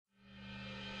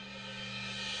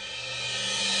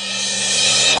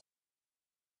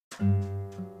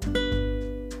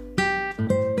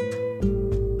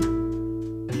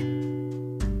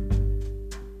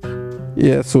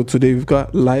Yeah, so today we've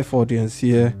got live audience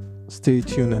here. Stay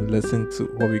tuned and listen to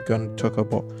what we're going to talk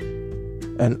about.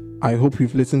 And I hope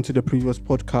you've listened to the previous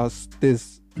podcast.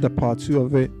 This the part 2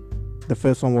 of it. The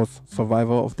first one was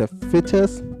survival of the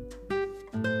fittest.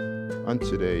 And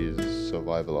today is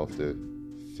survival of the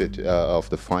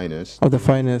finest. Of the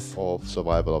finest. Of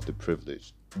survival of the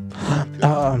privileged. Making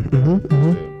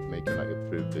like a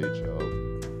privilege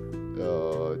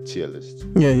tier list.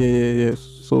 Yeah.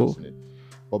 So,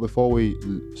 but before we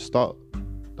start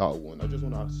that one, I just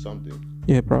want to ask something.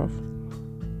 Yeah, bruv.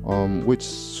 Which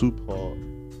super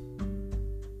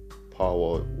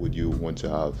power would you want to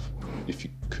have if you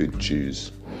could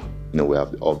choose? You know, we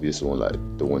have the obvious one, like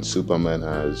the one Superman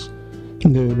has.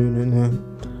 No.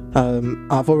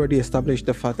 I've already established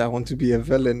the fact that I want to be a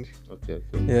villain. Okay.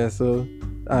 Yeah, so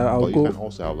I'll but go. You can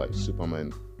also have like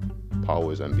Superman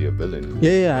powers and be a villain.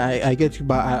 Yeah, I get you,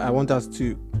 but I want us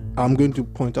to. I'm going to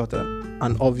point out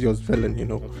an obvious villain. You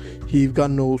know, Okay. He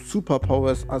got no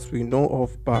superpowers as we know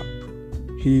of, but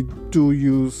he do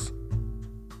use.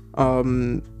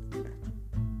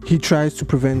 He tries to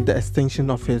prevent the extinction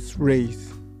of his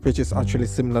race, which is actually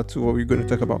similar to what we're going to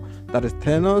talk about. That is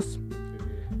Thanos.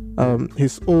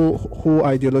 His whole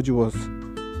ideology was,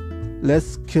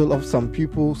 let's kill off some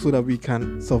people so that we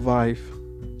can survive.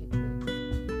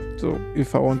 So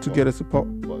if I want to get a super,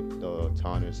 But the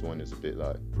Thanos one is a bit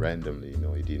like randomly, you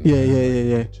know, he didn't. Yeah.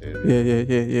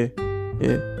 He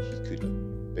could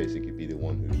basically be the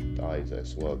one who dies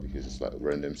as well because it's like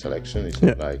random selection. It's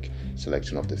not like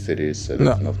selection of the fittest,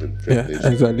 selection of the privileged.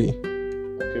 Yeah, exactly.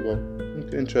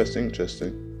 Okay, interesting.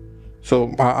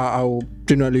 So I will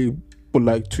generally would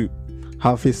like to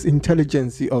have his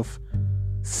intelligence of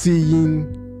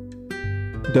seeing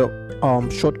the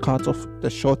shortcast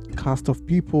of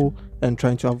people and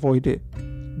trying to avoid it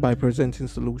by presenting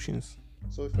solutions.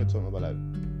 So if we're talking about like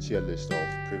tier list of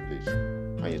privilege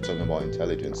and you're talking about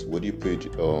intelligence, would you put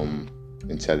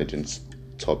intelligence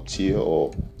top tier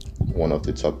or one of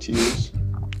the top tiers?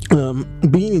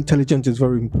 Being intelligent is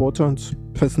very important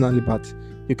personally, but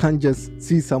you can't just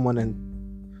see someone and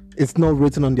it's not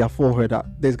written on their forehead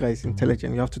that this guy is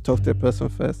intelligent. You have to talk to the person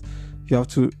first. You have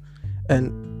to,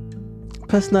 and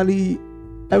personally,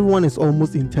 everyone is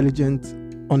almost intelligent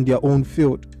on their own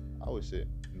field. I would say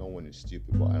no one is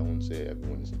stupid, but I won't say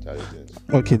everyone is intelligent.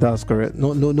 Okay, that's correct. No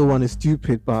one is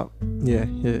stupid, but yeah.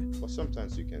 But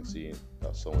sometimes you can see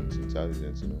that someone is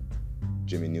intelligent. You know,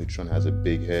 Jimmy Neutron has a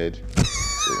big head.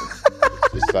 So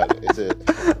it's like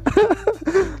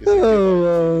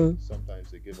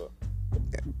sometimes they give up.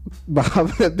 But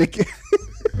having a big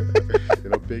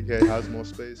big head has more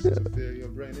space to fill your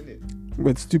brain in it.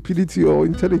 With stupidity or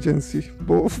intelligence,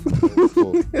 both.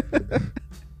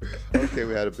 Okay,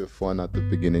 we had a bit of fun at the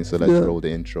beginning, so let's roll the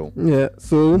intro. Yeah,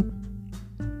 so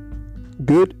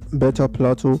good, better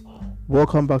Plato.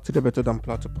 Welcome back to the Better Than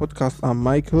Plato podcast. I'm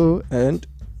Michael and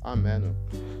I'm Manu.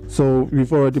 So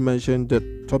we've already mentioned the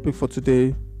topic for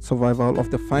today: survival of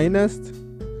the finest,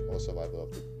 or survival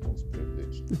of the most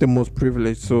privileged. The most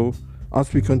privileged. So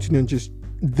as we continue just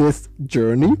this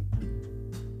journey,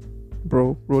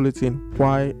 bro, roll it in.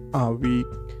 Why are we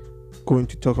going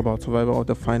to talk about survival of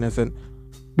the finest? And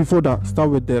before that, start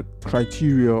with the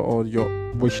criteria or your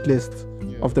wish list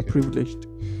of the privileged.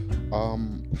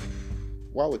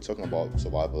 While we're talking about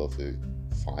survival of the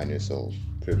finest or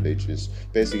privileges,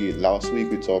 basically last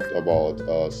week we talked about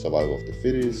survival of the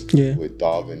fittest with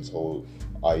Darwin's whole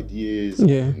ideas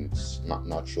and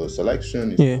natural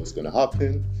selection is what's going to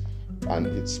happen. And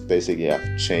it's basically have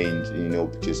changed, you know,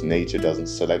 because nature doesn't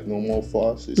select no more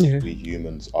for us. It's we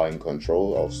humans are in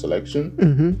control of selection.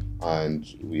 And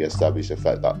we established the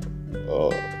fact that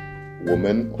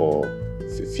women or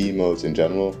females in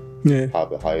general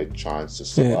have a higher chance to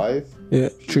survive. Yeah,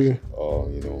 true.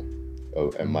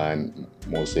 A man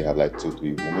mostly have like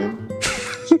 2-3 women.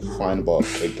 So fine about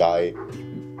a guy.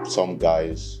 Some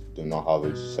guys do not have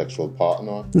a sexual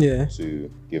partner to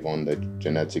give on the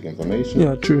genetic information.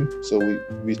 Yeah, true. So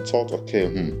we thought,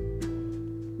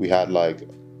 we had like,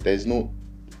 there's no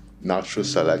natural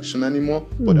selection anymore,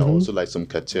 but there are also like some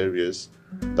criteria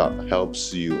that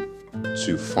helps you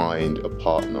to find a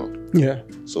partner. Yeah.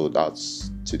 So that's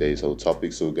today's whole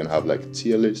topic. So we're gonna have like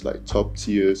tier lists, like top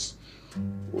tiers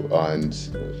and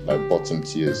like bottom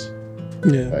tiers.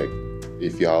 Yeah. Like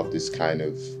if you have this kind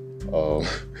of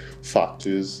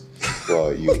factors,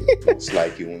 well, it's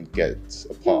like you won't get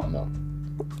a partner.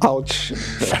 Ouch.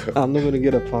 I'm not going to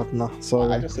get a partner.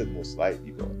 Sorry. I just said most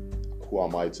likely, but who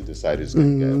am I to decide who's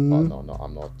going to get a partner or not?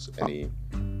 I'm not any.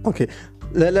 Okay.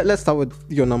 Let's start with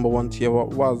your number one tier. What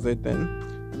was it then?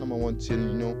 Number number one thing,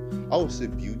 you know, I would say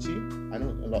beauty. I know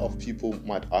a lot of people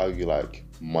might argue like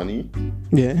money.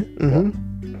 Yeah.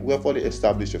 Mm-hmm. We have already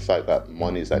established the fact that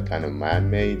money is like kind of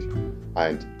man-made,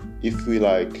 and if we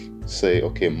like say,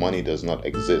 okay, money does not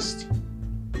exist,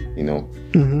 you know,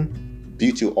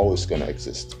 beauty always gonna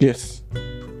exist. Yes,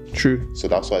 true. So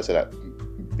that's why I said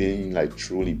that being like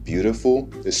truly beautiful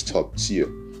is top tier,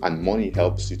 and money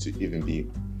helps you to even be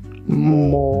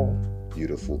more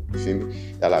beautiful. You feel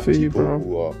me? There are like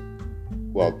people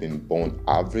who have been born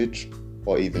average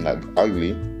or even like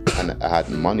ugly and had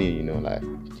money, you know, like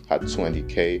had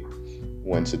 20K,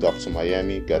 went to Dr.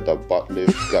 Miami, got the butt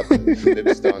lift, got the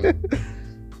lips done,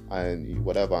 and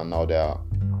whatever, and now they are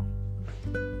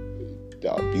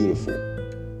beautiful.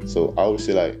 So I would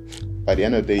say, like, by the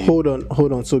end of the day, hold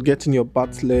on. So getting your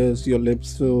butt lifts, your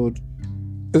lips filled,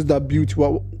 is that beauty?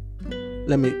 Well,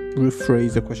 let me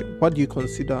rephrase the question. What do you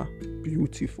consider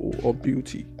beautiful or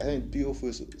beauty? I think beautiful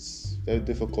is very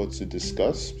difficult to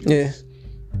discuss because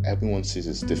everyone sees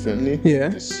it differently. Yeah.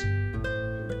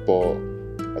 But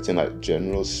I think, like,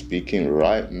 general speaking,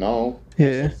 right now,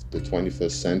 the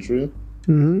 21st century,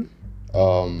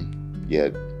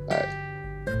 like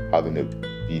having a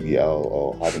BBL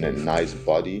or having a nice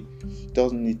body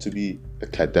doesn't need to be a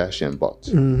Kardashian butt,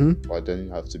 or it doesn't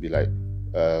have to be like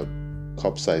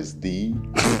cup size D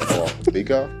or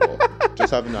bigger, or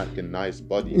just having like a nice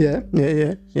body. Yeah.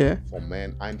 For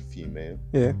men and female,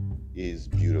 is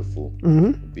beautiful.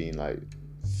 Being like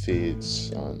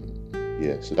fit and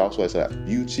so that's why I say that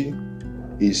beauty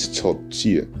is top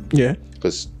tier. Yeah,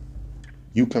 because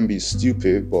you can be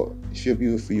stupid, but if you're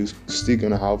beautiful, you're still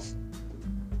gonna have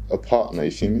a partner. You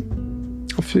feel me?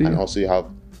 I feel you. And also you have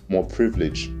more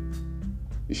privilege.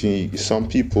 You feel me? Some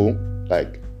people,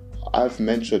 like I've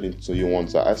mentioned it to you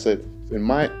once, I said in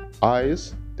my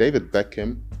eyes, David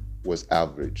Beckham was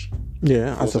average.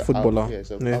 Yeah, as a footballer. He's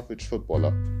an average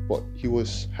footballer, but he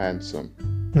was handsome.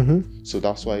 So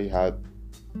that's why he had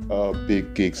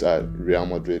big gigs at Real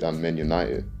Madrid and Man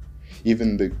United.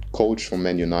 Even the coach from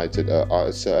Man United,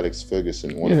 Sir Alex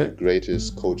Ferguson, one of the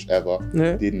greatest coach ever,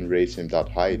 didn't rate him that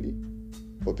highly.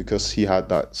 But because he had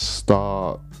that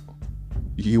star,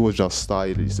 he was just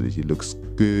stylish. He looks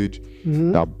good.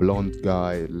 That blonde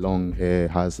guy, long hair,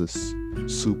 has this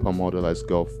supermodel as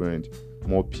girlfriend.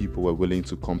 More people were willing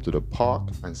to come to the park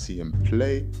and see him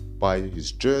play, buy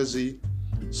his jersey.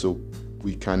 So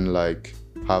we can like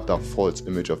have that false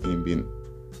image of him being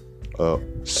a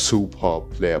super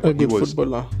player. But he was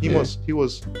footballer.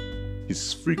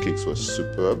 His free kicks were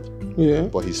superb. Yeah.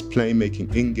 But his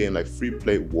playmaking in game, like free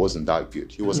play, wasn't that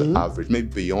good. He was an average, maybe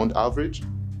beyond average,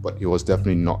 but he was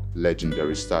definitely not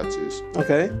legendary status.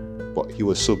 Okay. But he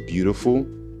was so beautiful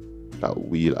that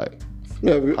we like.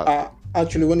 Yeah,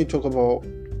 actually, when you talk about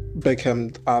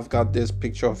Beckham, I've got this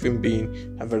picture of him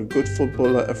being a very good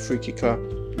footballer, a free kicker.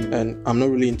 And I'm not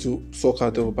really into soccer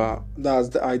though, but that's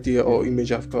the idea or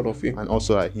image I've got of him. And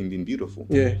also like him being beautiful.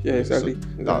 Yeah, exactly.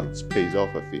 So that pays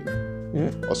off, I think.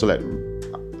 Yeah. Also like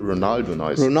Ronaldo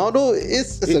now. Ronaldo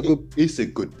is a good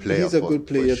player. He's a good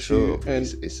player too, and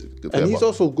he's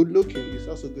also good looking.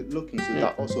 So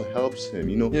that also helps him.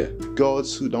 You know,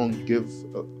 girls who don't give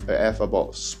a f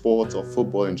about sports or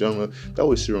football in general, they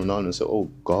always see Ronaldo and say,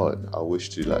 "Oh God, I wish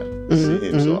to like see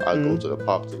him." So I go to the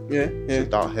park too. So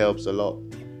that helps a lot.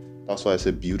 That's why I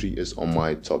say beauty is on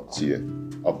my top tier,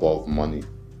 above money.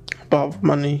 Above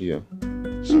money. Yeah.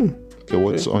 So, okay,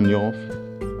 what's on your?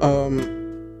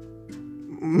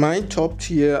 My top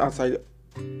tier, as I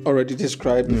already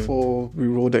described before we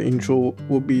wrote the intro,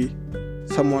 would be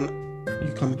someone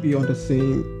you can be on the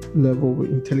same level with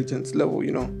intelligence level,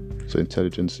 you know. So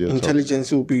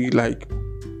intelligence will be like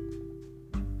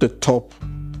the top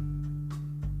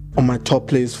on my top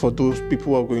place for those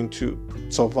people who are going to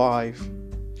survive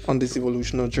on this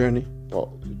evolutionary journey.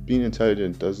 Well, being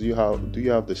intelligent, do you have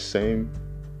the same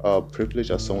privilege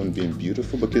as someone being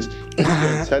beautiful? Because if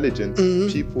you're intelligent,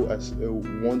 people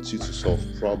want you to solve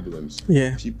problems.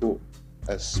 Yeah. People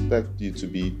expect you to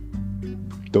be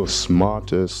the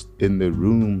smartest in the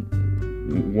room,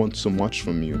 want so much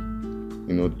from you.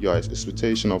 You know, your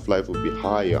expectation of life will be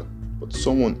higher. But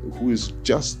someone who is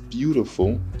just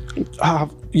beautiful,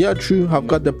 have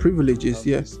got the privileges.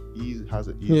 Yes, has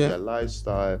an easier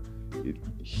lifestyle.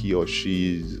 He or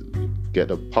she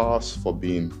get a pass for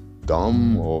being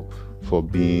dumb or for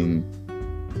being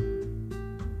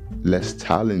less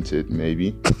talented,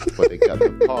 maybe, but they get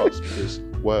the pass because,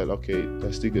 well, okay,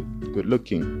 they're still good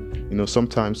looking. You know,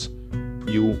 sometimes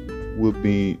you will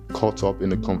be caught up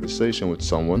in a conversation with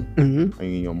someone, and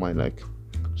in your mind, like,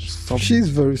 She's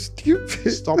very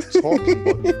stupid. Stop talking,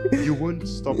 but you won't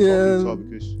stop talking to her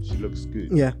because she looks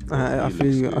good. Yeah, I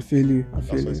feel you. I feel you.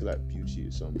 That's why it's like beauty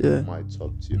is something my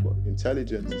top tier, but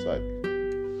intelligence is like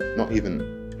not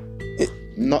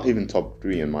even top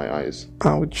 3 in my eyes.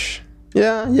 Ouch.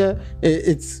 Yeah.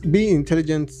 It's being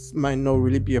intelligent might not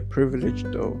really be a privilege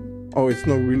though, or it's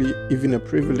not really even a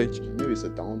privilege. Maybe it's a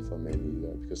downfall,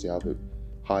 because you have a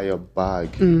higher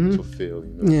bag to fill,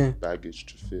 baggage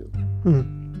to fill.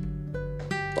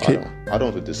 But okay. I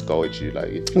don't want to discourage you. No.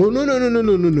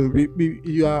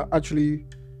 You are actually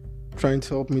trying to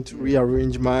help me to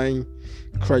rearrange my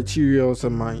criteria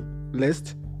and my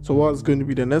list. So what's going to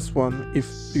be the next one if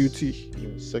beauty?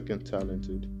 Second,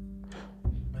 talented.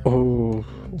 Oh,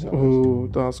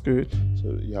 that's good.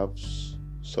 So you have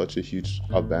such a huge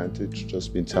advantage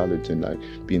just being talented, like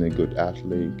being a good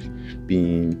athlete,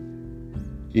 being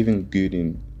even good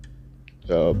in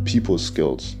people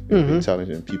skills, being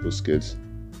talented in people skills.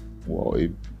 Well,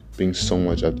 it brings so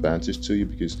much advantage to you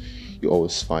because you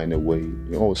always find a way,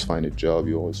 you always find a job,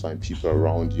 you always find people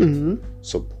around you,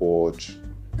 support,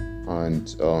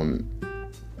 and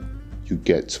you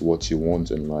get what you want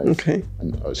in life. Okay.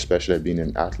 And especially being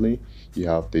an athlete, you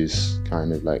have this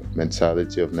kind of like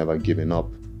mentality of never giving up.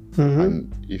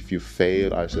 And if you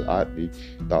fail as an athlete,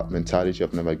 that mentality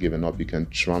of never giving up, you can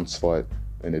transfer it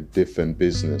in a different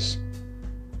business.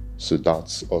 So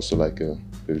that's also like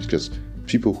because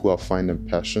people who are finding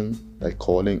passion, like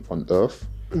calling on earth,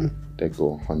 they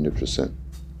go 100%.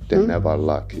 They never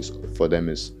lack. For them,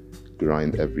 it's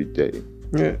grind every day.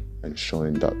 Yeah. And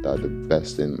showing that they're the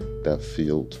best in their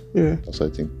field. Yeah. That's why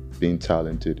I think being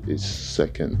talented is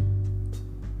second.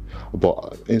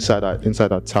 But inside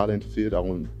that talent field, I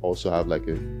will also have like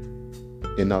a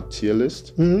inner tier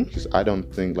list, because I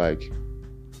don't think like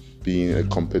being a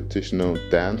competitive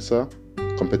dancer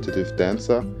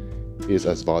is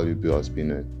as valuable as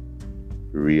being a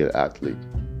real athlete.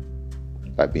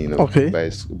 Like being a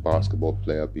basketball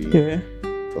player, being a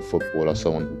footballer,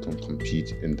 someone who can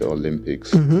compete in the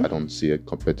Olympics. I don't see a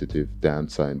competitive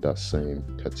dancer in that same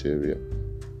criteria.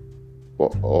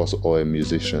 But also, or a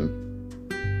musician,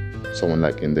 someone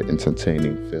like in the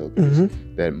entertaining field.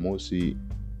 They're mostly,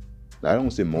 I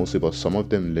don't say mostly, but some of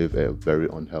them live a very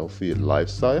unhealthy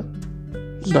lifestyle.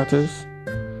 That is,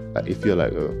 like if you're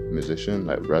like a musician,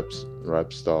 like rap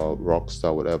star, rock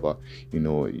star, whatever,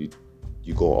 you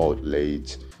go out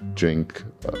late, drink,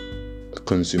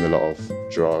 consume a lot of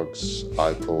drugs,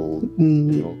 alcohol.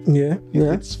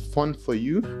 It's fun for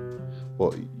you,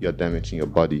 but you're damaging your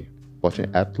body. But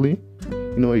an athlete,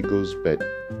 he goes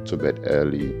to bed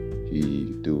early.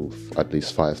 He do at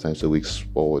least 5 times a week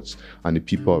sports, and the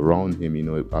people around him,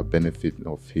 are benefiting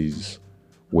of his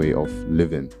way of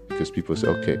living, because people say,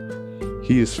 okay,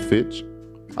 he is fit.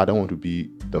 I don't want to be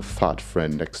the fat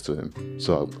friend next to him,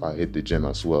 so I hit the gym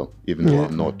as well, even though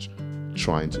I'm not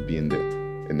trying to be in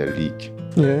the league.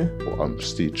 Yeah, but I'm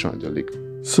still trying to league.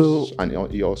 So, and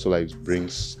he also like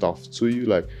brings stuff to you,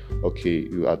 like, okay,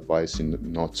 you advise you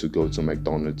not to go to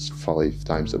McDonald's 5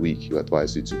 times a week. You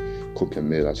advise you to cook a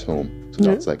meal at home. So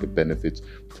that's like a benefit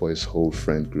for his whole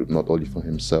friend group, not only for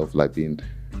himself, like being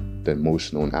the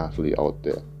most known athlete out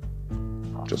there.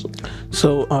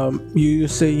 So you're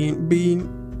saying being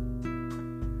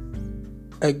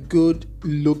a good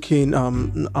looking, I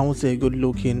won't say a good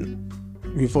looking,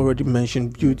 we've already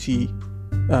mentioned beauty.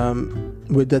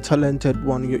 With the talented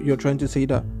one, you're trying to say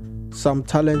that some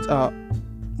talents are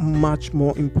much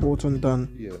more important than.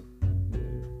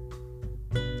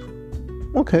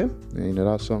 Okay.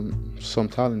 There's some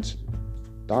talents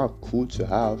that are cool to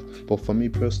have, but for me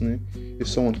personally, if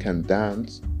someone can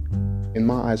dance, in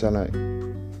my eyes, I'm like,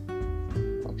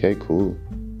 okay, cool,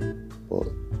 but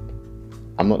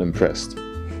I'm not impressed.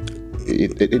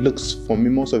 It looks, for me,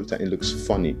 most of the time, it looks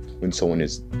funny when someone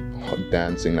is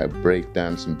dancing, like break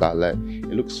dance and ballet.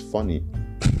 It looks funny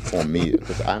for me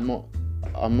because I'm not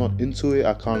into it.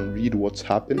 I can't read what's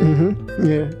happening.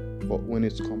 But when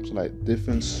it comes to like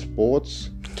different sports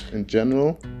in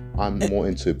general, I'm more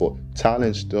into it. But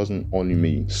talent doesn't only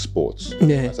mean sports.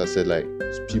 As I said, like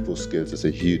people skills is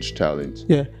a huge talent.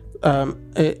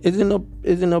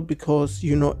 Isn't it because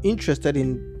you're not interested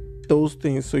in those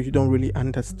things, so you don't really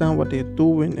understand what they're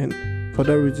doing, and for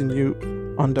that reason you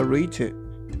underrate it?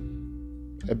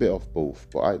 A bit of both,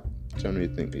 but I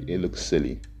generally think it looks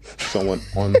silly. Someone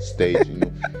on stage,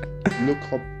 look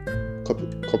up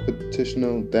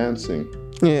competitional dancing.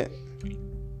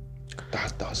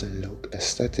 That doesn't look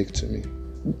aesthetic to me.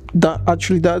 That's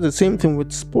the same thing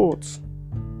with sports.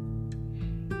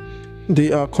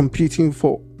 They are competing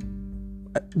for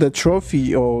the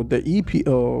trophy or the EP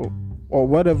or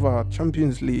whatever,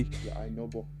 Champions League. I know,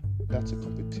 but that's a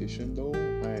competition though.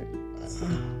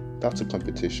 That's a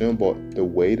competition, but the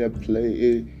way they play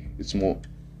it, it's more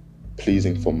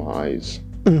pleasing for my eyes.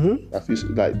 I feel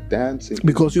like dancing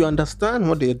because you understand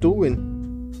what they're doing.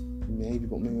 Maybe,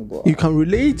 but you can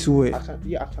relate to it. I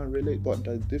can relate, but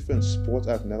the different sports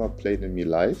I've never played in my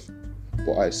life,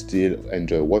 but I still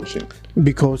enjoy watching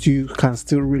because you can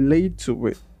still relate to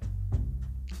it.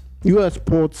 You're a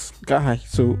sports guy,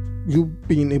 so you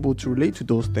being able to relate to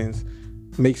those things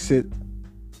makes it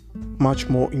much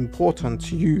more important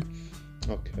to you.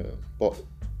 Okay, but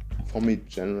for me,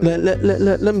 generally,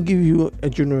 let me give you a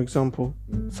general example.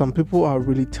 Some people are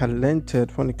really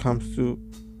talented when it comes to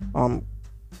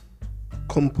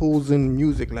composing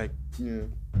music, like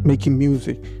making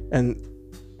music, and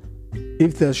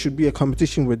if there should be a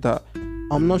competition with that,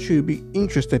 I'm not sure you'd be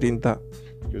interested in that.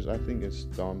 Because I think it's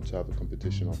dumb to have a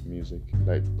competition of music.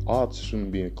 Like, art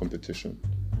shouldn't be a competition.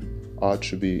 Art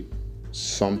should be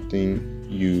something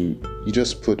you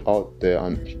just put out there,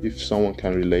 and if someone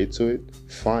can relate to it,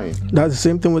 fine. That's the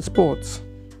same thing with sports.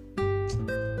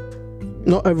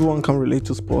 Not everyone can relate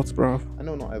to sports, bro. I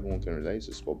know not everyone can relate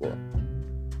to sport, but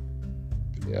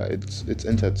yeah, it's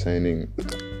entertaining.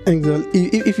 Exactly.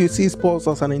 If you see sports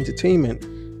as an entertainment,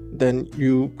 then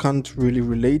you can't really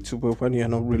relate to it when you're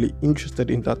not really interested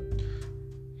in that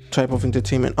type of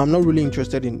entertainment. I'm not really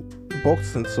interested in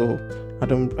boxing, so I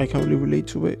can't really relate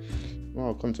to it.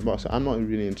 Well, come to boxing, I'm not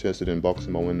really interested in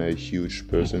boxing, but when a huge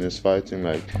person is fighting,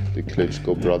 like the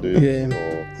Klitschko brothers, or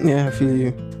I feel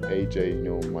you. AJ,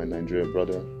 my Nigerian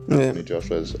brother, Anthony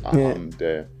Joshua's, I'm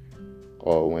there.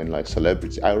 Or when like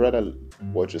celebrity, I rather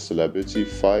watch a celebrity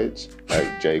fight,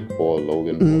 like Jake Paul,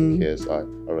 Logan Paul, KSI.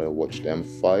 I rather watch them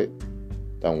fight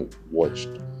than watch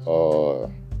the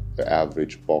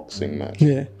average boxing match.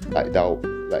 Yeah, like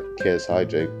KSI,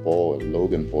 Jake Paul,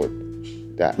 Logan Paul.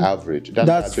 That average.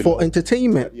 That's for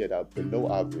entertainment. Yeah, that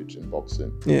below average in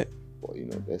boxing. Yeah, but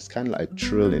there's kind of like a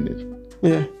thrill in it.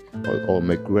 Yeah. Or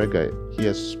McGregor, he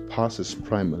has passed his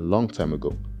prime a long time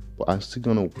ago, but I'm still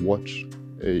gonna watch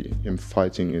him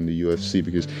fighting in the UFC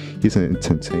because he's an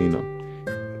entertainer.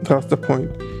 That's the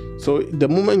point. So the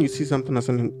moment you see something as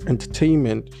an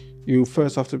entertainment, you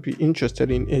first have to be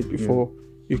interested in it before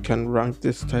you can rank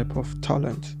this type of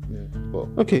talent. Yeah. Well,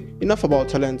 okay, enough about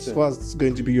talent. What's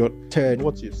going to be your third?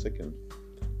 What's your second?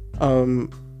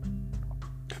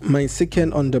 My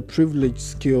second on the privilege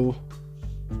scale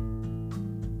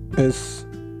is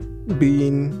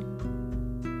being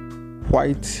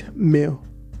white male.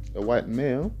 A white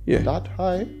male? Yeah. That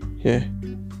high? Yeah.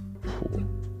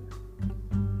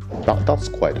 That's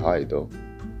quite high though.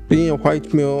 Being a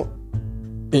white male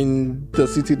in the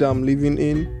city that I'm living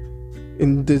in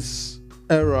this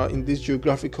era, in this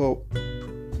geographical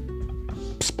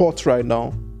spot right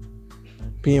now,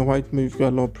 being a white male, you've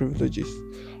got a lot of privileges.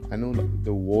 I know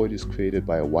the world is created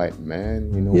by a white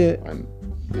man, and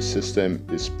the system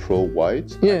is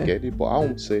pro-white. Yeah. I get it, but I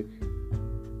won't say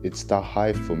it's that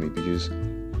high for me because,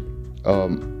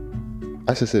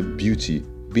 as I said, beauty.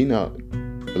 Being a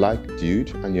black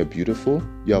dude and you're beautiful,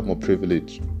 you have more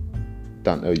privilege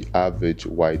than an average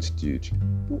white dude.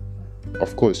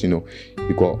 Of course, you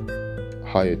got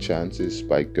higher chances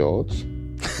by girls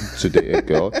to date a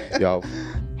girl. You have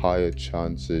higher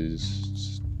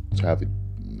chances to have a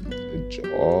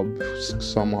job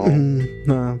somehow.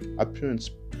 Appearance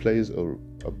plays a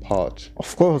part.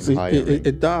 Of course,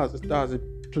 it does.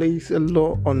 It plays a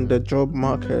lot on the job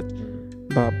market.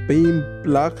 But being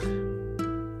black,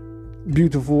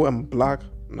 beautiful and black,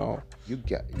 no. You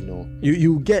get,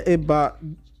 You get it, but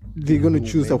they're gonna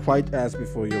choose a white ass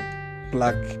before your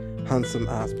black handsome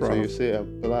ass, bro. So you say a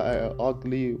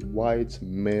ugly white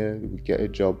male would get a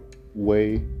job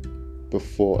way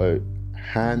before a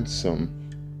handsome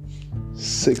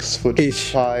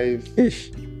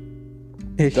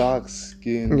 6'5" dark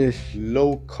skin,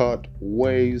 low cut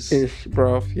waist,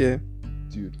 bro. Yeah,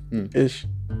 dude.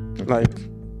 Like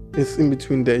it's in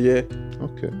between there. Yeah.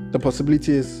 Okay. The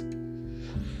possibility is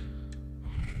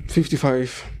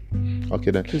 55.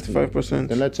 Okay, then 55%.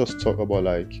 Then let's just talk about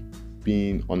like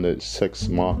being on the sex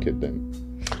market then.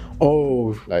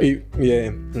 Oh, like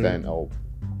Then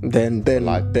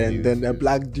a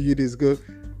black dude is good.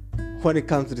 When it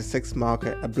comes to the sex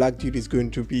market, a black dude is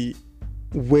going to be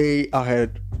way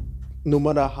ahead, no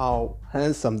matter how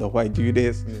handsome the white dude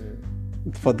is. Yeah.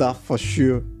 For that, for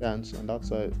sure. And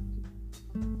that's it.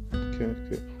 Okay.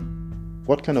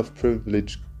 What kind of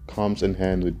privilege comes in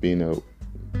hand with being a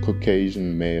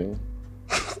Caucasian male?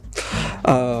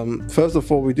 First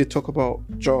of all, we did talk about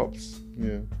jobs.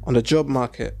 Yeah. On the job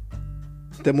market,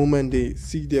 the moment they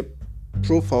see their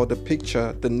profile, the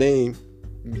picture, the name,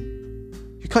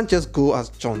 you can't just go as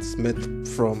John Smith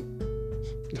from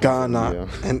Ghana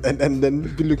and then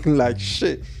be looking like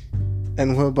shit.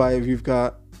 And whereby we've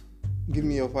got, give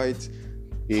me a white,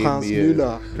 Franz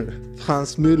Müller.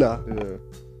 Franz Müller.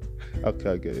 Yeah.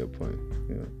 Okay, I get your point.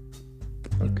 Yeah.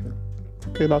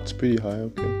 Okay, that's pretty high.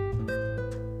 Okay.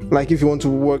 Like if you want to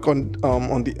work on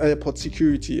the airport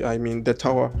security, I mean the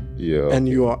tower. Yeah. And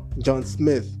you are John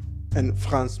Smith and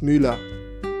Franz Müller,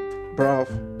 bruv.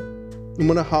 No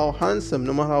matter how handsome,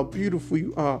 no matter how beautiful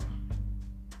you are.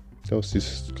 That was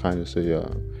just kind of say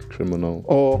criminal.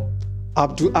 Or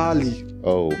Abdul Ali.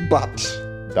 Oh. But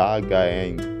that guy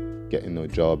ain't getting no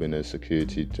job in a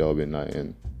security job in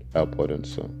airport and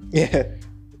so. Yeah.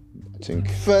 I think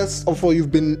first of all,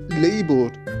 you've been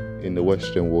labeled in the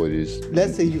Western world is.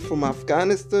 Let's say you're from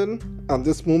Afghanistan at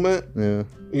this moment. Yeah.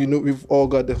 You know, we've all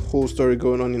got the whole story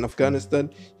going on in Afghanistan.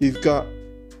 You've got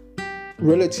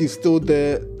relatives still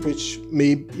there, which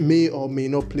may or may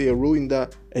not play a role in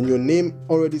that, and your name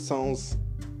already sounds.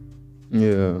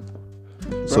 Yeah.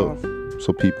 So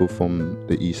people from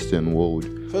the Eastern world,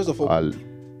 first of all, are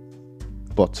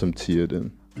bottom tier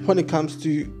then. When it comes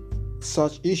to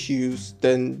such issues,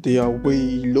 then they are way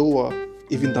lower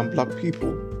even than black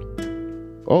people.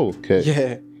 Oh, okay.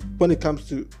 Yeah. When it comes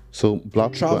to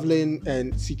black traveling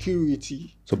and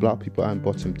security. So black people aren't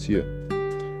bottom tier.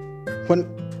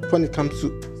 When it comes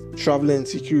to traveling and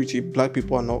security, black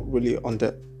people are not really on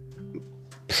the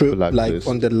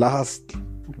on the last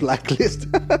blacklist.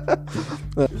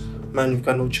 Man, you've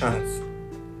got no chance.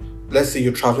 Let's say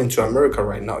you're traveling to America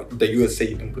right now, the USA,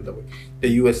 you can put that way, the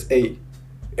USA,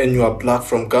 and you are black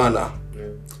from Ghana. Yeah.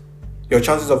 Your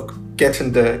chances of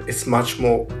getting there is much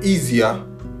more easier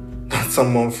than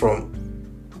someone from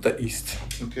the East.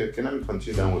 Okay, can I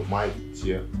continue down with my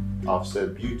tier? I've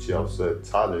said beauty, I've said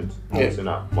talent, I'm saying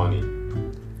that money.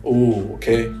 Oh,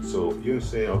 okay. So you're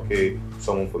saying, okay,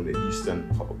 someone from the eastern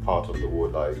part of the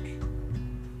world, like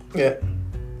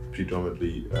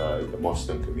predominantly the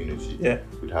Muslim community,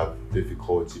 would have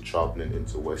difficulty traveling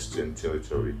into Western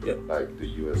territory, like the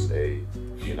USA,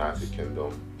 the United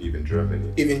Kingdom, even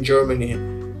Germany.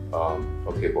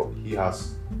 Okay, but he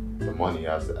has the money, he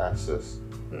has the access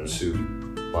to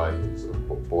buy his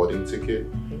boarding ticket,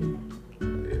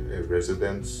 a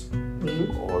residence,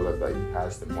 all of that. He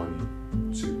has the money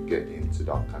to get into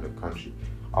that kind of country.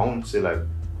 I won't say like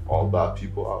all bad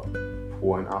people are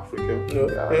poor in Africa.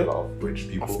 There are a lot of rich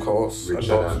people. Of course.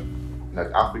 Richer than,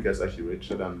 like Africa is actually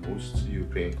richer than most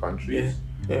European countries.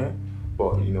 Yeah.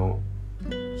 But you know,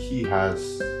 he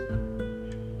has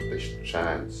the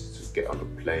chance to get on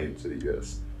a plane to the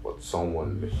US. But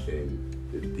someone in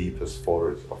the deepest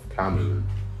forest of Cameroon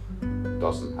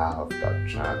doesn't have that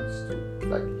chance to,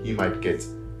 like, he might get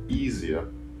easier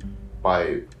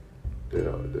by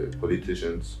the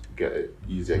politicians get an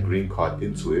easier green card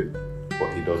into it,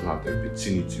 but he doesn't have the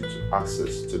opportunity to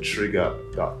access to trigger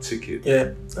that ticket.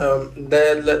 Yeah.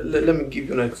 Let me give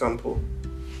you an example.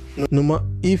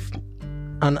 If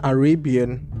an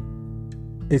Arabian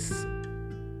is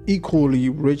equally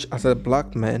rich as a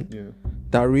black man,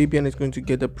 the Arabian is going to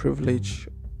get the privilege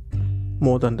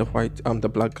more than the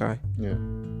black guy. Yeah.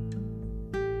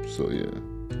 So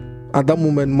at that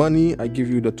moment, money, I give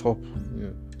you the top. Yeah.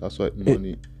 That's why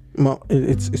money.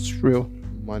 It's real.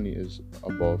 Money is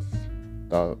above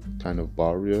that kind of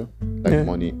barrier. Like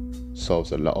money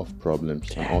solves a lot of problems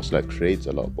and also like creates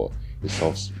a lot, but it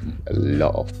solves a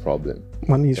lot of problems.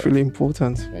 Money is really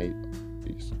important. Right.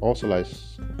 It's also like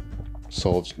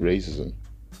solves racism,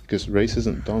 because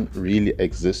racism don't really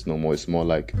exist no more. It's more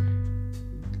like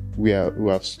we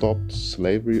have stopped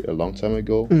slavery a long time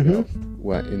ago.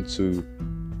 We're into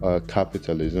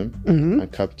capitalism,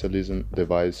 and capitalism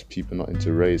divides people not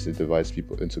into race, it divides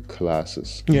people into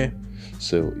classes.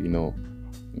 So you know,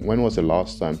 when was the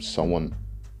last time someone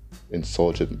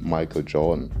insulted Michael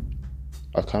Jordan?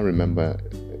 I can't remember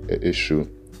an issue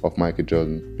of Michael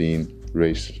Jordan being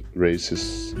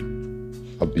racist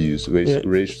abused,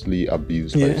 racially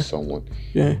abused by someone.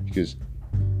 Because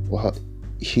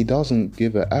he doesn't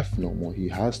give a F no more. He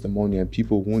has the money, and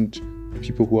people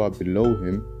who are below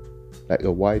him, like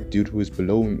a white dude who is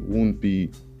below him, won't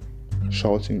be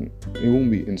shouting, he won't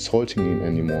be insulting him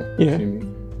anymore. You feel me?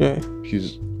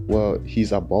 Because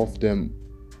he's above them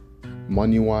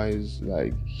money wise.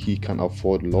 Like he can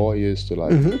afford lawyers to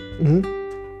like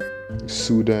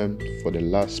sue them for the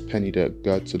last penny they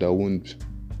got, so they won't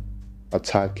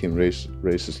attack him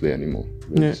racistly anymore.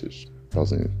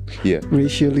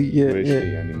 Racially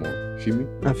anymore. Feel me?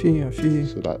 I feel you.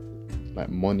 So that like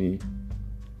money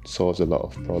solves a lot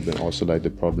of problems. Also like the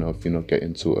problem of, you know,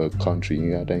 getting to a country,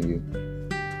 then you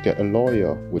get a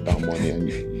lawyer with that money and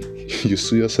You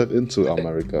sue yourself into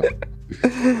America.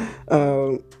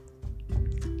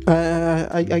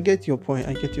 I get your point.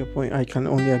 I can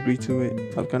only agree to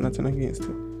it. I've got nothing against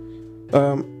it.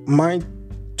 My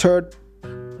third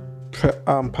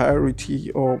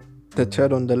priority, or the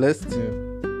third on the list,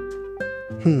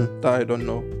 that I don't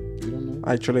know. You don't know?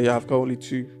 Actually, I've got only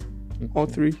two or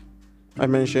three. I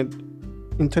mentioned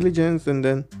intelligence and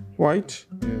then white.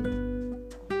 Yeah.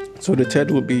 So the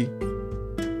third will be,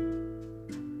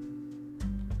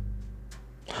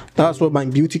 that's where my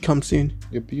beauty comes in.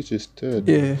 Your beauty is third.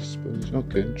 Yeah.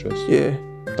 Okay, interesting. Yeah.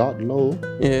 That low?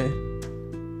 Yeah.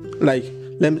 Like,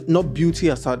 not beauty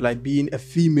aside, like being a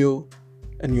female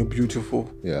and you're beautiful.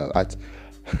 Yeah.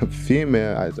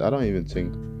 Female, I don't even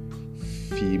think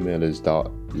female is that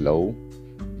low.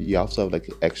 You have to have like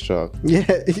extra. Yeah.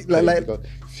 like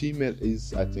female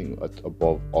is, I think,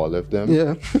 above all of them.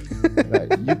 Yeah.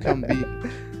 Like, you can be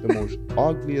the most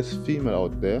ugliest female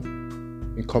out there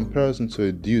in comparison to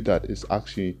a dude that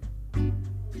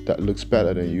looks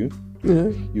better than you. Yeah.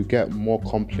 You get more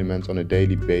compliments on a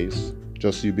daily basis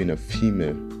just you being a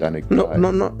female than a guy.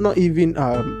 Not even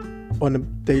on a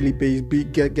daily basis.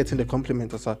 Getting the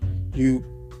compliments aside, you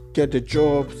get the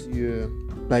jobs. Yeah.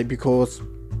 Like, because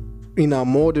in our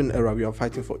modern era, we are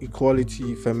fighting for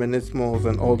equality, feminism,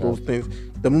 and all those things.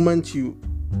 The moment you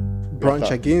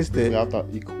branch against it, we have that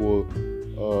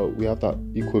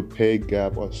equal pay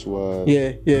gap as well.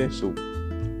 Yeah. So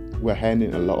we're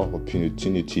handing a lot of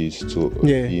opportunities to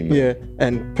female. Yeah,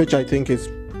 and which I think is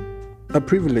a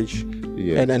privilege.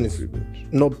 Yeah, and it's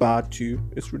not bad too.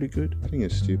 It's really good. I think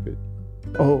it's stupid.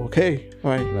 Oh, okay,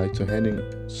 right. Like, to handing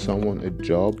someone a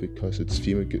job because it's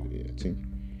female. I think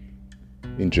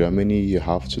in Germany you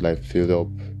have to like fill up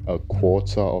a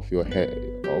quarter of your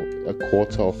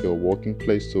working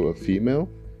place to a female.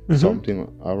 Something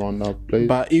around that place.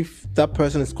 But if that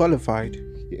person is qualified,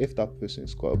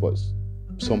 but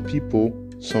some people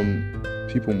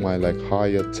might like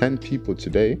hire 10 people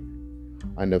today,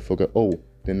 and they forget,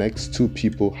 the next 2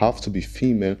 people have to be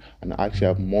female, and I actually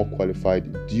have more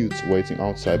qualified dudes waiting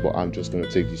outside, but I'm just going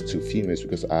to take these 2 females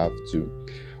because I have to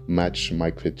match my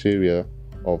criteria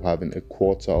of having a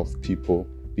quarter of people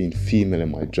being female in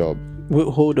my job. Wait,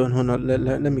 hold on.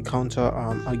 Let me counter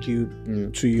argue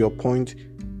to your point.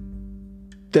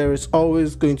 There is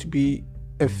always going to be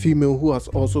a female who has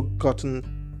also gotten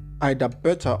either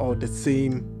better or the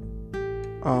same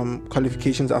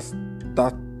qualifications as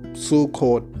that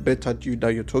so-called better dude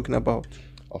that you're talking about.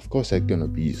 Of course, there's gonna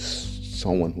be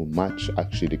someone who match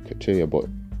actually the criteria, but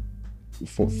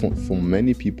for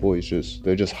many people,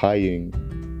 they're just hiring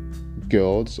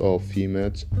girls or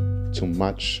females to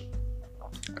match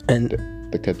and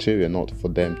the criteria, not for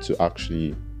them to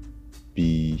actually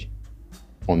be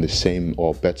on the same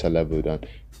or better level than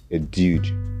a dude.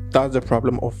 That's the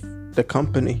problem of the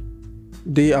company.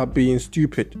 They are being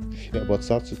stupid. Yeah, but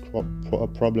that's a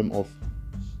problem of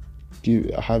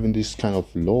having these kind of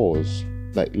laws.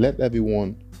 Like, let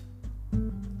everyone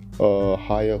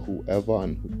hire whoever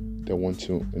and who they want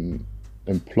to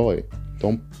employ.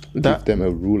 Don't give them a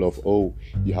rule of,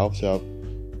 you have to have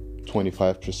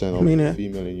 25% of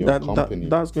female in your company.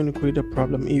 That's going to create a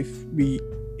problem if we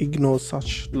ignore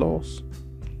such laws.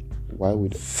 Why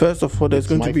would? First of all, there's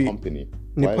going to be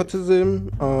nepotism.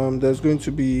 There's going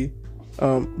to be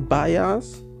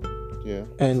bias. Yeah.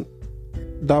 And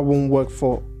that won't work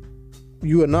for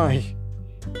you and I.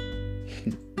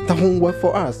 That won't work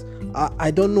for us.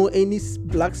 I don't know any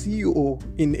black CEO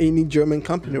in any German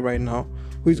company right now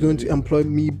who is going to employ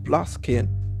me black skin.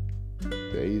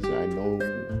 I know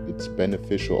it's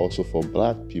beneficial also for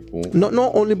black people. Not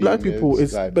only black people,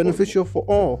 it's like beneficial for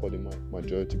all. For the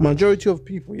majority of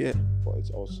people, yeah. But it's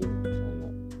also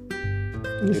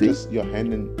you're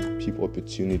handing people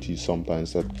opportunities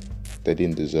sometimes that they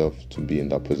didn't deserve to be in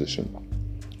that position.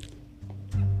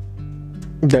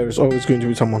 There is always going to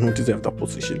be someone who deserves that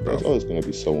position, bro. There's always going to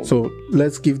be someone. So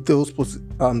let's give those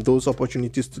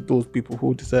opportunities to those people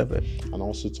who deserve it. And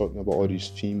also talking about all these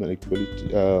female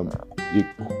equality,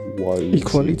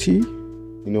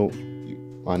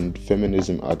 and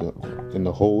feminism in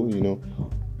the whole,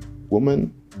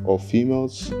 women or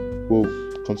females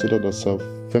who consider themselves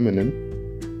feminine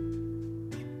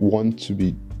want to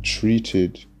be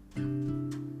treated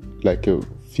like a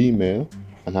female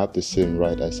and have the same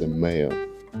right as a male.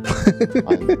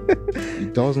 And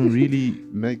it doesn't really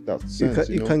make that sense.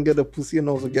 You can't get a pussy and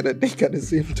also get a dick at the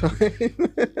same time.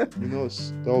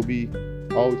 They'll be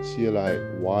out here like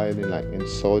wilding, like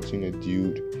insulting a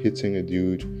dude, hitting a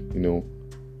dude.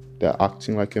 They're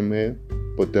acting like a male,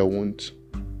 but they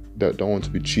that don't want to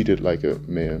be treated like a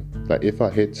male. Like if I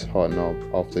hit her now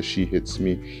after she hits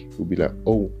me, it will be like,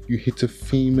 oh, you hit a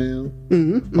female?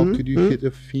 How could you hit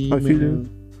a female? I feel you.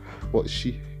 But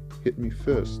she hit me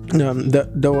first.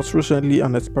 There was recently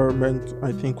an experiment,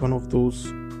 I think one of those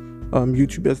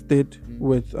YouTubers did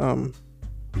with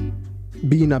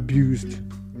being abused.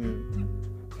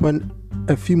 When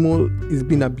a female is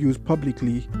being abused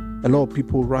publicly, a lot of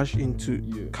people rush in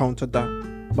to counter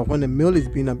that. But when a male is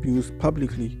being abused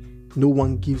publicly, no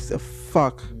one gives a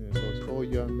fuck. So it's, oh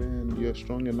yeah, man, you're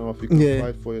strong enough, you can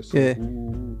fight for yourself.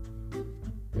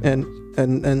 And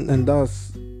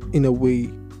that's in a way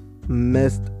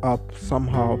messed up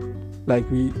somehow. Like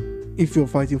if you're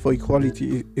fighting for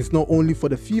equality, it's not only for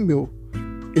the female,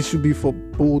 it should be for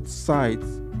both sides.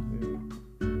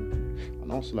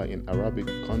 And also like in Arabic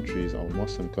countries or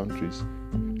Muslim countries,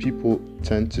 people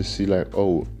tend to see like,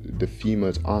 oh, the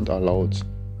females aren't allowed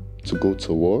to go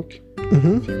to work.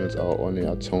 Females are only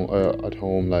at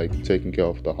home like taking care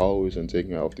of the house and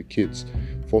taking care of the kids.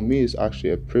 For me, it's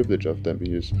actually a privilege of them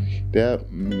because they're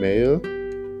male,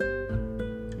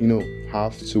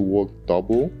 have to work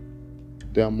double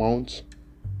the amount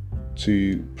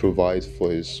to provide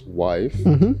for his wife,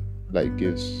 like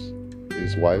gives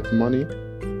his wife money,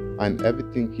 and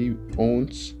everything he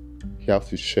owns he have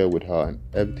to share with her, and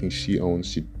everything she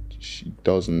owns she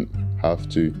doesn't have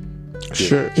to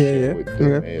share with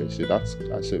the male. So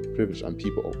that's a privilege, and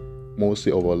people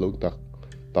mostly overlook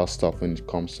that stuff when it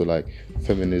comes to like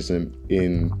feminism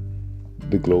in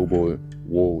the global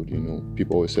world.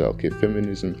 People always say, okay,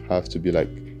 feminism have to be like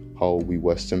how we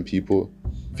Western people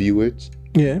view it.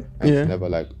 It's never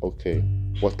like, okay,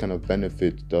 what kind of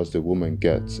benefit does the woman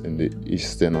get in the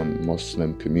Eastern and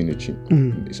Muslim community?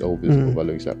 It's always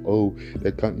overlooked. It's like, oh,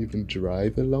 they can't even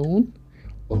drive alone.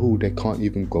 Oh, they can't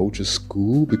even go to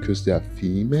school because they're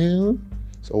female.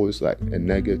 It's always like a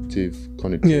negative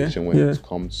connotation when it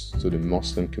comes to the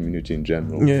Muslim community in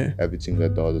general. Everything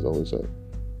that does is always like,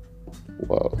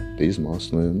 wow, these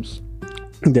Muslims.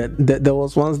 There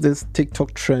was once this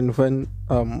TikTok trend when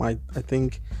I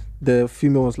think the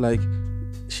female was like,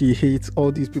 she hates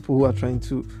all these people who are trying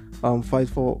to fight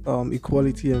for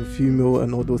equality and female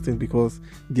and all those things, because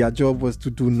their job was to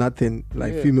do nothing.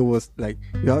 Like female was like,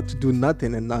 you have to do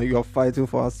nothing, and now you're fighting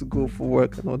for us to go for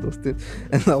work and all those things.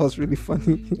 And that was really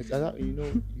funny. It's like that,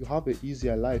 you have an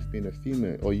easier life being a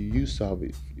female, or you used to have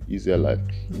an easier life.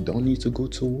 You don't need to go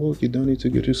to work, you don't need to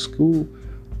go to school,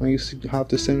 and you have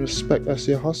the same respect as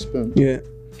your husband.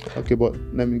 Okay, but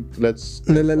let's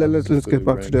get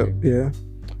back to that.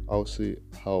 I would say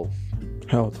health,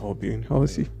 being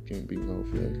healthy. Being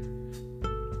healthy.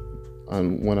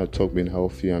 And when I talk being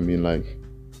healthy, I mean like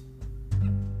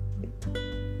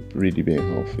really being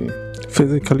healthy.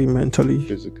 Physically, mentally,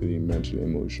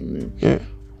 emotionally.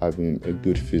 Having a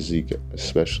good physique,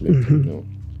 especially.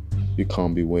 You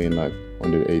can't be weighing like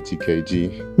 180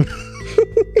 kg.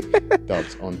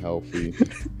 That's unhealthy.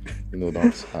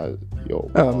 That's how your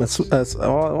as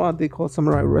what they call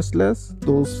samurai wrestlers,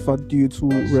 those fat dudes who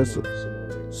wrestle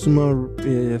sumo,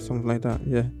 something like that.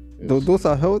 Those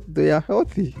are they are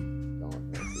healthy.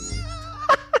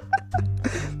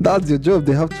 That's your job.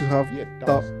 They have to have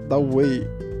that way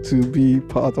to be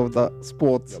part of that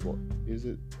sport. But is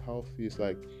it healthy? It's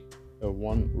like a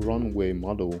runway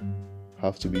model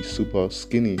have to be super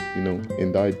skinny,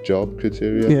 in that job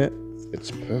criteria. It's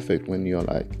perfect when you're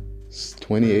like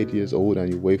 28 years old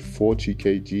and you weigh 40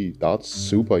 kg. That's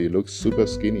super. You look super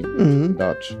skinny in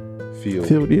that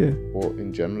field. Or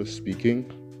in general speaking,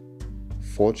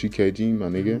 40 kg, my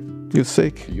nigga,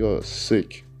 you're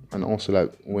sick. And also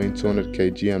like weighing 200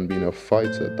 kg and being a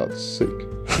fighter, that's sick.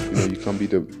 You can be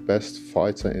the best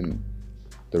fighter in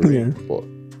the ring, but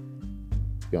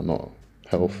you're not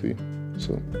healthy.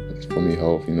 So it's for me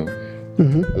health.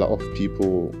 A lot of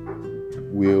people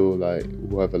will like,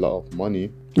 who have a lot of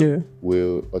money,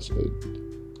 will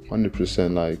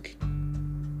 100% like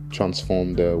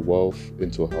transform their wealth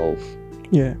into health.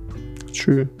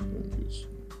 True.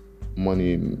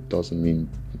 Money doesn't mean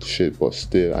shit, but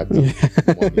still I think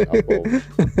money above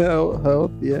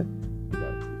health. Like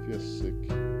if you're sick,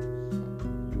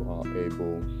 you are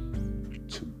able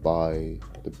to buy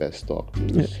the best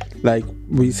doctors. Like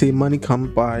we say, money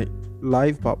can't buy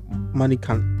life, but money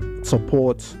can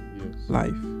support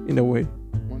life in a way.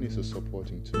 Money is a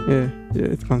supporting tool.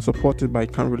 It can support it, but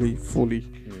it can't really fully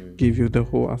give you the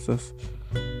whole access.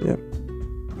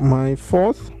 My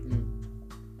fourth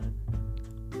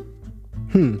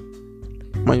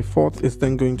is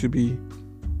then going to be,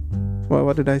 well,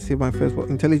 what did I say? My first was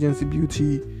intelligence,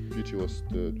 beauty. Beauty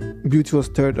was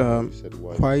third.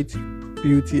 White,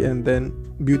 beauty, and then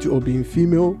beauty or being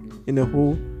female in a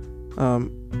whole.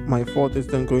 My fourth is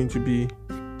then going to be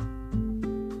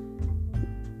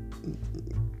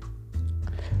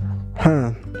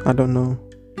I don't know.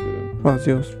 What's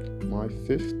yours? My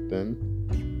fifth then,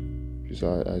 because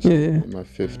I said my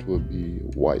fifth would be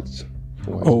white.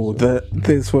 Oh,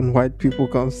 this one white people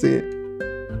can't see it.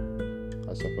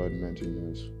 As I've heard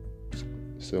mentioned,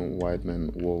 some white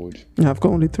men world. Yeah, I've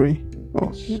got only 3.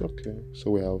 Okay.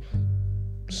 So we have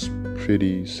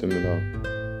pretty similar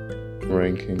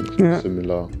rankings,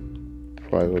 similar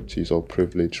priorities or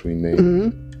privilege we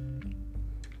name.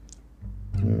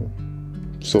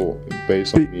 So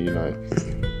based on me,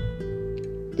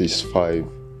 these 5,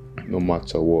 no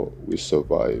matter what, we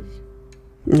survive.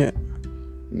 Yeah.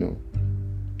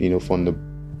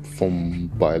 From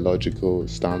biological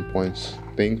standpoints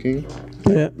thinking,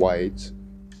 white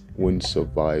wouldn't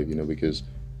survive, because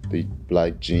the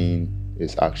black gene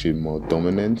is actually more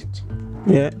dominant.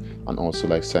 Yeah. And also,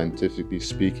 like, scientifically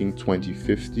speaking,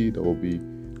 2050 there will be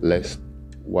less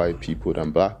white people than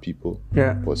black people.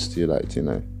 Yeah. But still, like,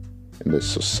 in the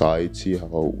society,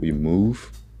 how we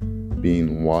move,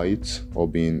 being white or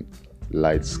being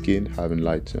light skinned, having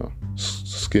light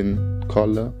skin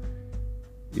color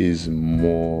is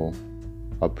more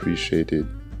appreciated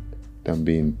than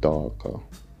being darker.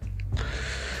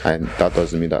 And that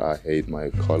doesn't mean that I hate my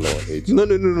color or hate no.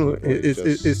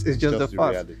 It's just the fact.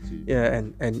 Reality. Yeah,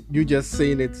 and you just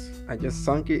saying it, I just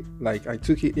sunk it, like I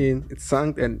took it in, it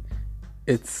sunk, and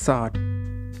it's sad.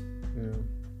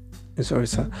 It's very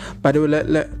sad. By the way,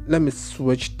 let me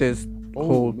switch this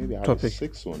whole maybe I topic. Have a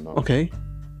 6th one now. Okay.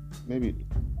 Maybe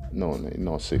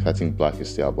no 6. I think black is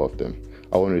still above them.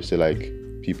 I want to say, like,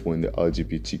 people in the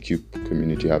LGBTQ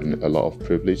community having a lot of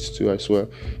privilege too, I swear.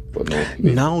 But no.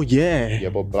 Now, yeah,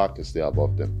 but black is still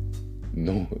above them.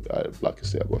 No, black is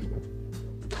still above them.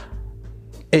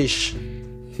 Ish.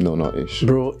 No, not ish.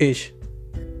 Bro, ish.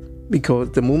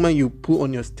 Because the moment you put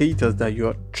on your status that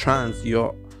you're trans,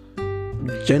 you're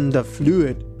gender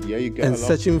fluid, you get and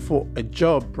searching for a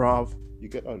job, bruv, you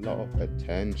get a lot of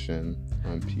attention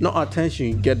and people. Not attention,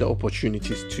 you get the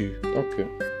opportunities too. Okay.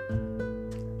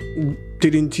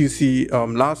 Didn't you see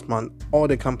last month all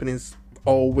the companies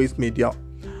always made their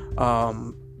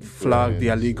flag,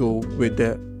 their logo with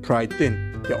the pride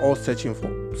thing? They're all searching for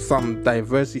some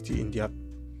diversity in their.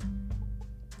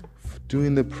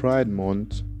 During the Pride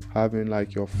Month, having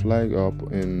like your flag up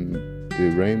in the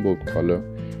rainbow color,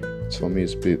 for me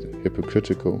it's a bit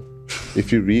hypocritical.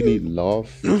 If you really love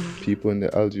people in the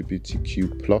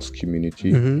LGBTQ plus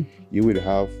community, you would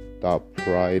have that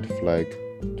pride flag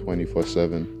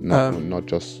 24/7, not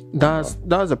just.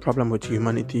 That's a problem with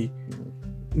humanity.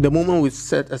 The moment we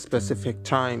set a specific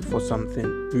time for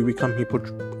something, we become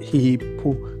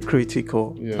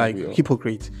hypocritical,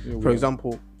 hypocrite. For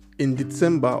example, in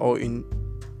December or in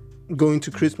going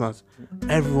to Christmas,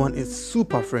 everyone is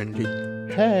super friendly.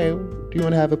 Hey, do you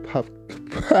want to have a puff?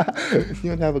 You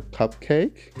want to have a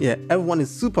cupcake? Yeah, everyone is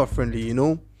super friendly,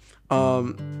 In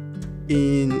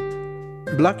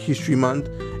Black History Month,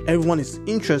 everyone is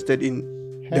interested in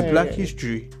the Black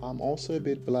history. I'm also a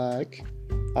bit black.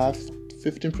 I have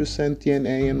 15%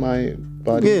 DNA in my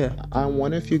body. Yeah. I'm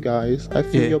one of you guys. I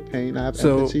feel your pain. I have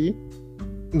empathy.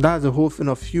 That's the whole thing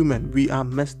of human. We are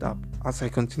messed up. As I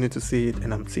continue to say it,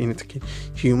 and I'm saying it again,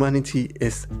 humanity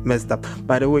is messed up.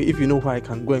 By the way, if you know how I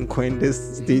can go and coin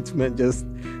this statement, just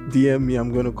DM me.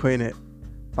 I'm going to coin it.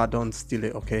 But don't steal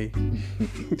it, okay?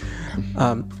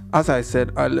 As I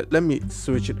said, let me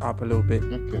switch it up a little bit.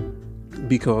 Okay.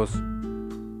 Because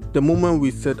the moment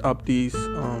we set up these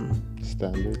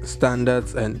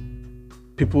standards and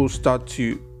people start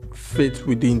to fit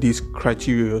within these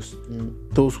criteria,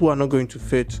 those who are not going to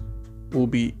fit will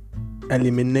be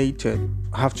eliminated,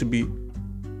 have to be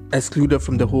excluded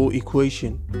from the whole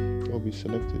equation. They'll be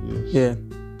selected, yes. Yeah.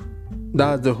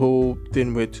 That's the whole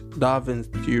thing with Darwin's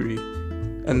theory.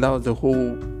 And that was the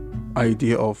whole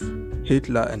idea of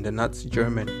Hitler and the Nazi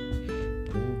Germany.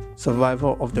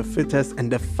 Survival of the fittest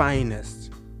and the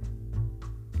finest.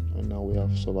 And now we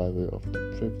have survival of the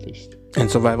privileged. And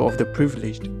survival of the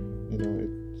privileged.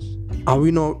 Are we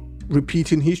not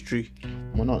repeating history?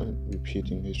 We're not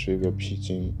repeating history. We're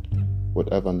repeating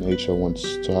whatever nature wants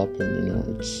to happen.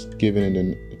 It's given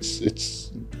in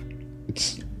it's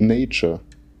nature.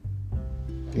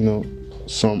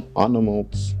 Some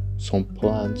animals, some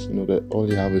plants, that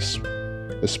only have a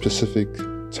specific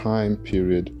time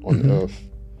period on Earth,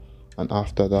 and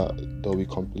after that they'll be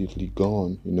completely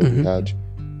gone. We had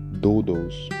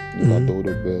dodos,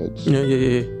 dodo birds.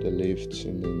 They lived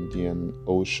in the Indian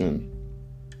Ocean.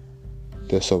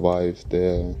 They survived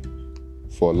there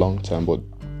for a long time, but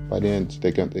by the end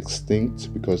they got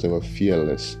extinct because they were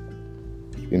fearless.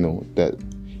 that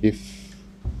if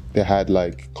they had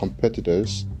like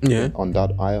competitors on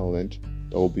that island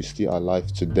that will be still alive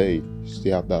today,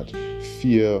 still have that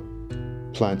fear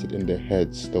planted in their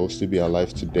heads, they will still be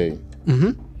alive today.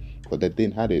 But they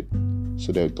didn't have it,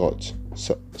 so they got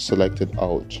selected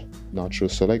out, natural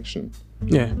selection.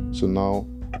 So now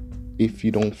if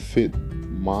you don't fit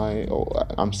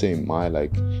I'm saying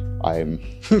like I'm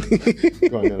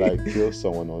going to like kill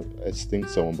someone or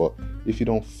extinct someone, but if you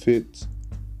don't fit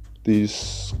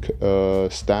these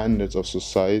standards of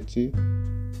society,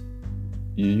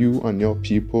 you and your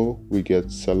people will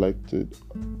get selected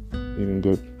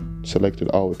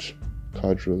out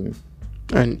casually.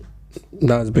 And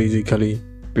that's basically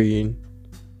being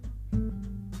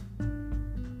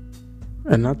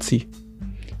a Nazi.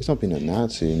 It's not being a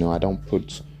Nazi, I don't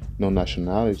put no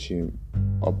nationality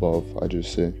above. I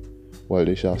just say, well,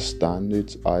 these are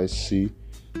standards I see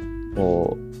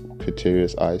or criteria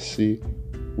I see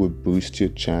will boost your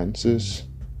chances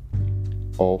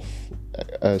of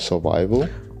survival.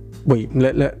 Wait,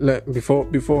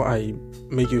 before I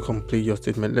make you complete your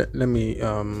statement, let me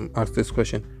ask this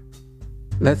question.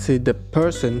 Let's say the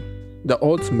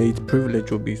ultimate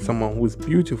privilege will be someone who's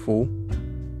beautiful,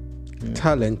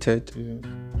 talented,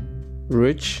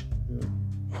 rich,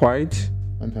 white,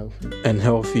 and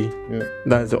healthy.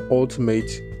 That's the ultimate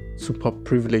super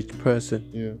privileged person.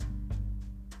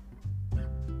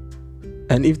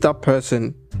 And if that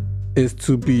person is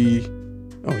to be,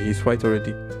 he's white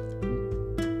already,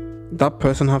 that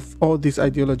person have all this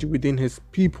ideology within his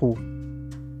people,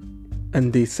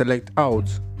 and they select out,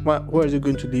 where is he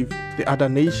going to leave the other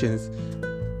nations?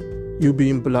 You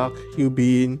being black, you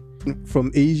being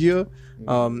from Asia,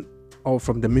 or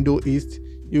from the Middle East,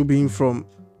 you being from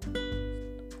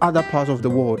other parts of the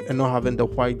world and not having the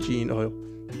white gene or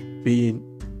being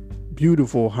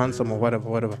beautiful, handsome, or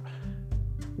whatever.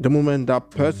 The moment that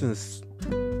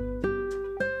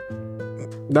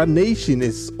nation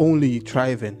is only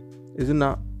thriving, isn't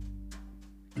that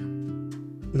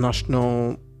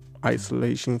national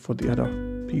isolation for the other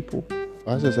people?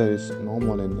 As I said, it's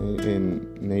normal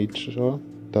in nature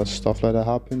that stuff like that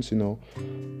happens.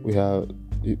 We have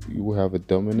a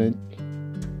dominant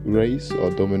race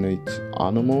or dominant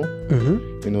animal,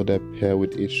 that pair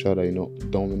with each other,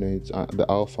 dominate the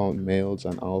alpha males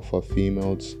and alpha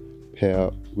females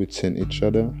pair within each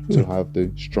other to have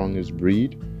the strongest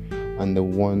breed, and the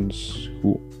ones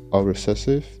who are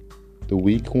recessive, the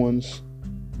weak ones,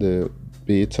 the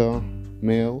beta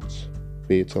males,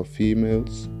 beta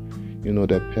females,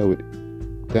 they pair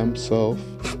with themselves,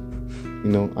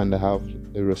 and they have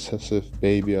a recessive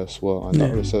baby as well, and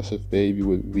that recessive baby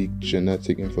with weak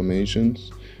genetic information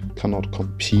cannot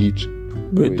compete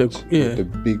with the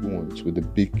big ones, with the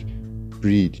big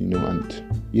breed, and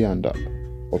that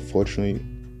unfortunately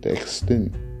they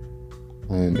extinct,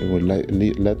 and it will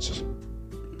let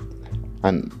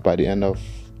and by the end of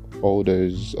all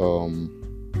those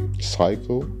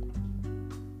cycle,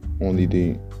 only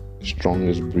the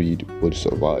strongest breed would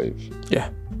survive.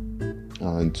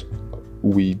 And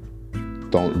we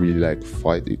don't really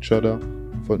fight each other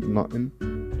for nothing.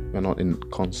 We're not in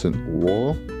constant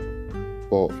war,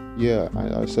 but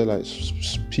I said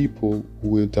people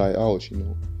will die out.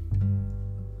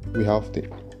 We have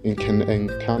in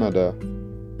Canada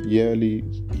yearly,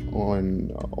 or in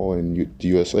the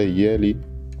USA yearly,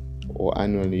 or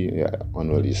annually.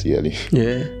 Annually is yearly.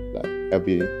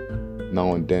 Every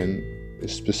now and then, a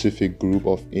specific group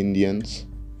of Indians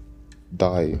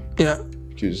die.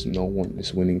 Because no one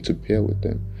is willing to pair with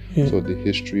them. So the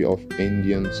history of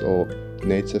Indians or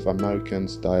Native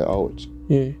Americans die out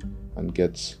and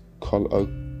gets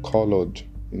colored,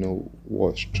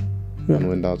 washed. And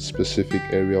when that specific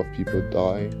area of people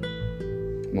die,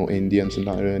 no Indians in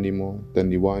that area anymore, then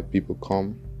the white people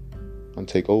come and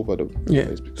take over the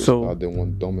place because they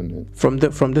want dominant. From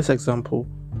this example,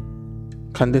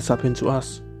 can this happen to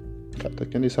us?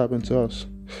 Can this happen to us?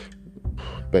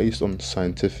 Based on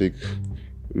scientific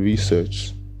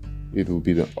research, it will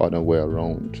be the other way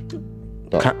around.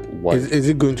 Is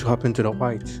it going to happen to the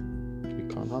white? It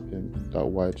can't happen.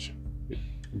 That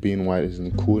being white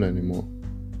isn't cool anymore.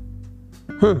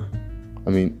 I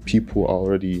mean, people are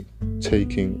already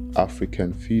taking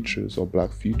African features or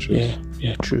black features.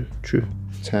 True.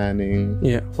 Tanning.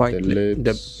 White the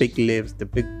lips, the big lips, the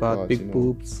big butt, big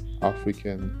boobs.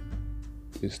 African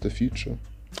is the future.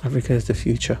 Africa is the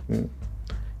future.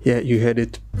 You heard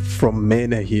it from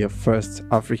Mena here first.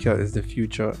 Africa is the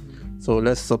future. So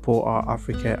let's support our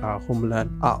Africa, our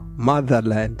homeland, our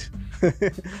motherland.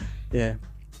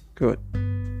 Good.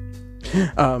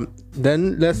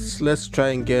 Then let's try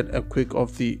and get a quick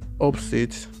of the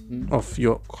opposite of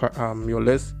your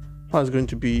list. What's going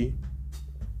to be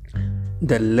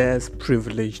the less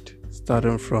privileged,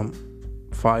 starting from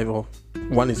 5, or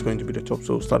 1 is going to be the top,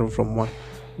 so starting from 1,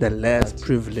 the less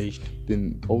privileged.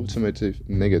 The ultimate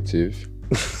negative.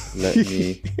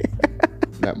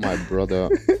 Let my brother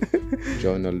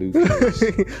Jonah Lucas.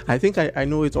 I think I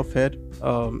know it off head.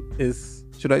 Is,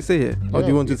 should I say it, or do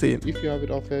you want to say it? If you have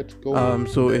it off head, go on.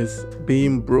 So it's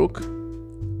being broke,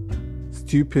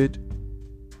 stupid.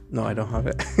 No, I don't have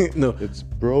it. No, it's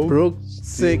broke,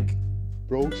 sick,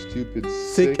 stupid,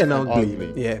 sick and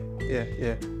ugly.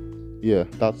 Yeah,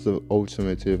 that's the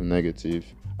ultimate negative,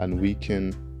 and we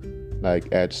can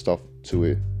like add stuff to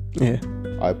it. Yeah,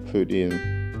 I put in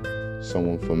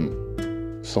someone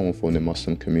from the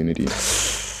Muslim community.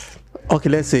 Okay,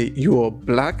 let's say you're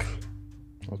black.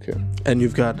 Okay. And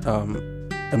you've got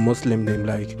a Muslim name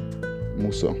like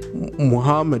Musa.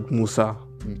 Muhammad Musa.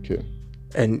 Okay.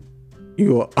 And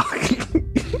you're ugly.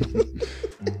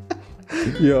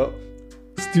 You're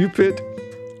stupid.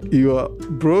 You're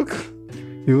broke.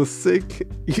 You're sick.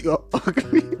 You're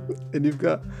ugly. And you've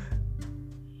got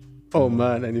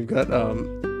and you've got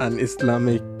an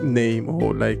Islamic name,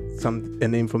 or like a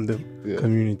name from the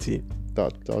community.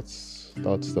 That's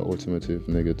the ultimate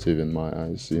negative in my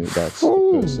eyes. You know, that's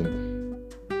the person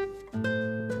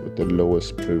with the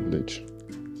lowest privilege.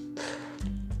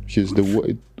 She's the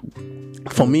way.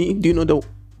 For me, do you know the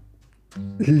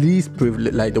least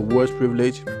privilege, like the worst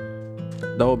privilege?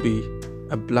 That would be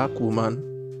a black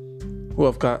woman who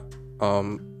have got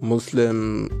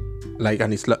Muslim, like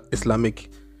an Islamic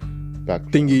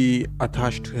thingy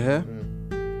attached to her.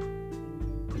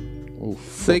 Oh,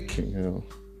 sick. Hell.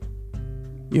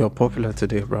 You're popular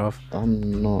today, bruv.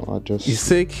 I'm not. You're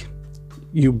sick,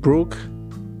 you broke,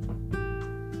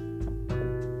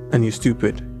 and you're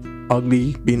stupid.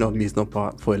 Ugly. Being ugly is not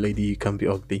part. For a lady, you can be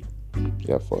ugly.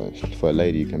 Yeah, for a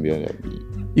lady, you can be ugly.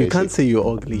 You can't say you're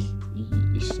ugly.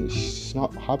 It's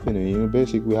not happening. You know,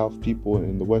 basically, we have people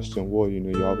in the Western world. You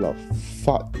know, you have like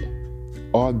fat,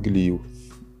 ugly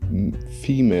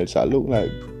females that look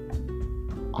like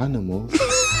animals.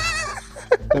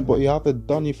 But you have a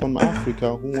Donny from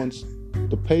Africa who wants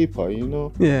the paper, you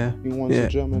know. Yeah. He wants a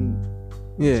German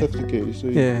certificate.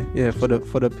 So for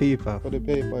the paper. For the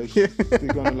paper,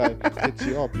 they're gonna like hit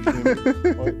you up.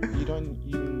 You don't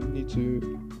even need to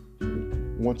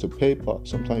want a paper.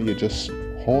 Sometimes you're just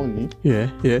horny. Yeah.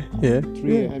 3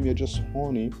 a.m. you're just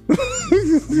horny.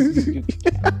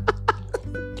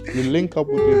 You link up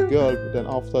with this girl, but then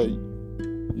after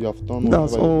you have done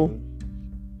that's all.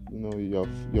 You know,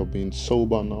 you're being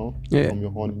sober now from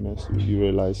your horniness. You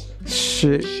realize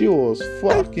shit, she was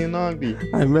fucking ugly.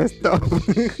 I messed up.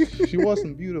 She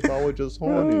wasn't beautiful. I was just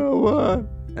horny.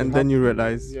 And then you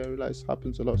realize. Yeah, I realize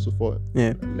happens a lot. So for a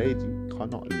lady, you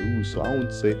cannot lose. So I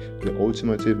wouldn't say the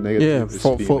ultimate negative.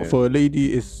 Yeah, for a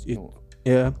lady is it. No.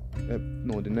 Yeah.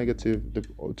 No, the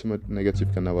ultimate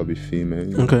negative can never be female.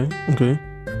 You know? Okay.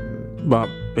 But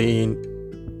being,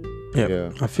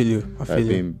 I feel you.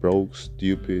 Being broke,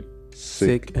 stupid,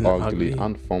 sick and ugly,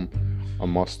 and from a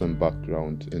Muslim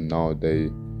background in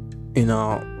nowadays. In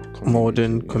our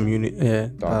modern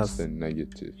community, that's the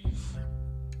negative.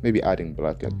 Maybe adding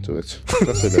black into it.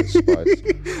 That's a spice.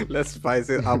 Let's spice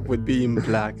it up with being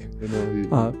black. You know,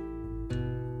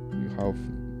 you have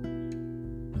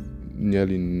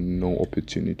nearly no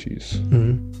opportunities,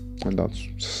 and that's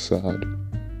sad.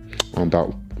 And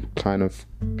that kind of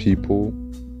people,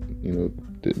 you know,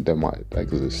 they might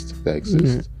exist. They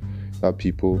exist. That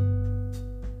people,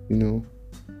 you know,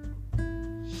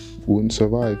 wouldn't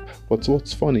survive. But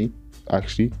what's funny,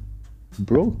 actually,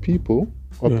 broke people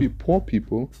or poor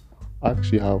people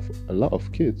actually have a lot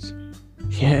of kids.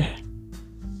 Yeah.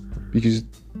 Because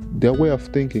their way of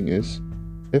thinking is,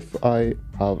 if I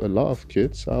have a lot of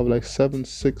kids, I have like 6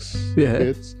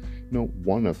 kids. You know,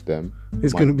 one of them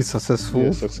is going to be successful.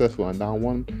 Yeah, successful, and that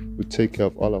one will take care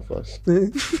of all of us.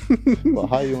 But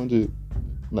how you want to,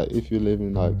 like, if you live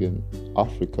in like in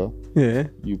Africa,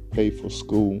 you pay for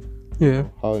school. Yeah.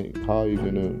 How are you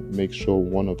gonna make sure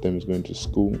one of them is going to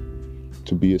school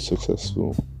to be a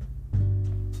successful?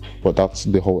 But that's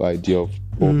the whole idea of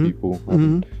poor people,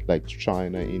 having, like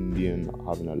China, Indian,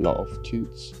 having a lot of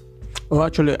kids. Oh,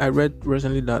 actually, I read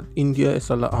recently that India is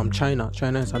China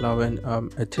is allowing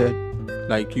a third,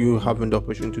 like you having the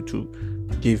opportunity to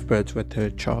give birth to a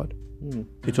third child.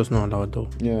 It was not allowed though.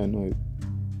 Yeah, no,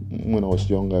 when I was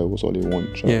younger, it was only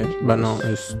one child. Yeah, but now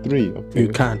it's 3. Okay. You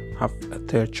can have a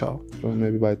third child. So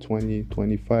maybe by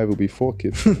 2025 it'll be 4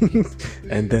 kids.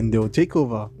 And then they'll take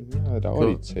over. Yeah, they're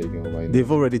already taking over.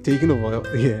 They've already taken over.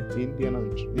 Yeah.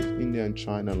 If India and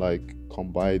China like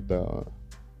combine the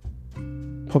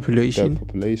population,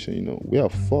 you know, we are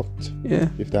fucked. Yeah.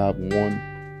 If they have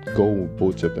one goal,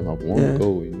 both of them have one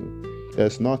goal, you know.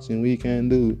 There's nothing we can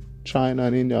do. China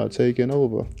and India are taking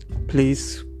over.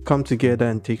 Please come together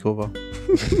and take over.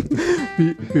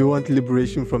 we want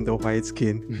liberation from the white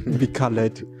skin. Be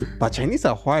colored. But Chinese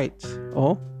are white.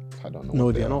 Oh? I don't know.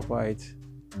 No, they're not white.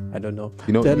 I don't know.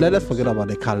 You know, let us forget about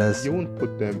the colors. You won't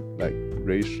put them like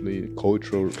racially,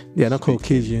 cultural. They're not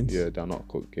Caucasians. Yeah, they're not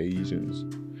Caucasians.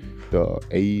 They're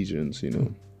Asians, you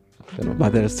know.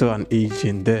 But there's still an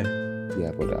Asian there.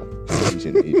 Yeah, but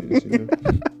Asians, you know.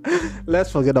 Let's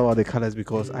forget about the colors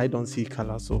because I don't see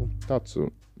color. So that's a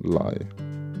lie.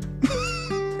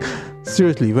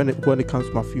 Seriously, when it comes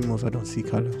to my females, I don't see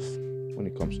colors. When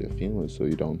it comes to your females, so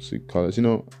you don't see colors, you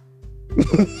know.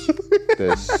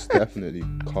 There's definitely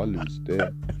colors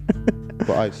there,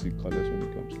 but I see colors when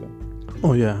it comes to that.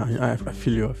 Oh yeah, I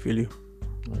feel you.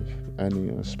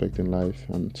 Any aspect in life,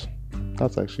 and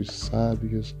that's actually sad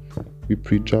because we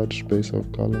prejudge based on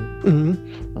color, and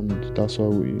that's why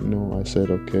I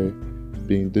said, okay,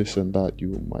 being this and that,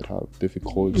 you might have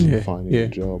difficulty finding a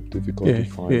job, difficulty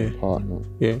finding a partner.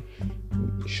 Yeah,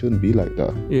 it shouldn't be like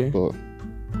that. Yeah, but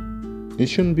it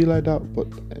shouldn't be like that. But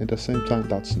at the same time,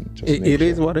 that's just nature. It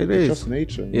is what it is. It's just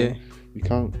nature. Yeah, we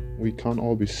can't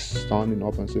all be standing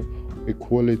up and say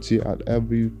equality at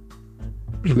every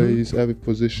place, every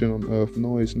position on earth.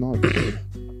 No, it's not.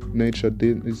 Nature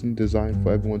isn't designed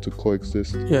for everyone to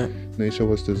coexist. Yeah, nature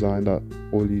was designed that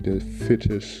only the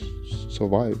fittest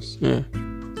survives. Yeah,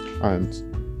 and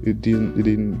it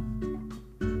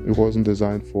wasn't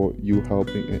designed for you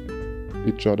helping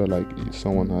each other. Like if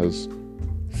someone has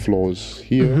flaws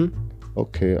here,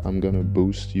 okay, I'm gonna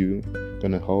boost you,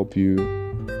 gonna help you,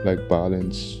 like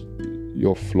balance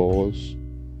your flaws,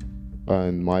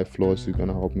 and my flaws, you're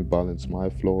gonna help me balance my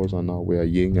flaws, and now we are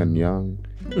yin and yang.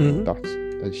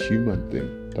 That's a human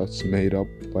thing. That's made up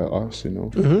by us, you know.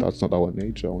 That's not our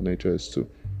nature. Our nature is to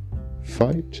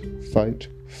fight, and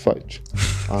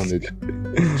the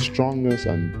strongest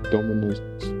and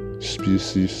dominant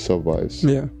species survives.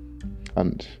 Yeah,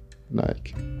 and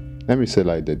like, let me say,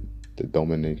 like the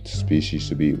dominant species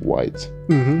to be white,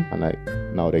 and like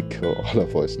now they kill all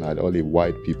of us. Now the only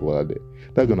white people are there.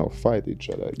 They're gonna fight each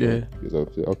other. Again. Yeah.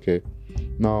 Okay,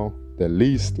 now the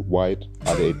least white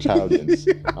are the Italians.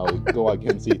 I will go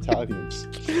against the Italians.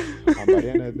 And by the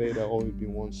end of the day, there'll only be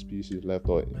one species left,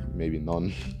 or maybe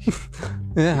none.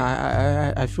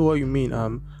 Yeah, I feel what you mean.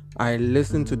 I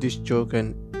listened to this joke,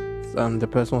 and the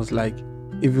person was like,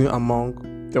 even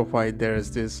among the white, there is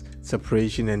this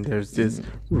separation, and there's this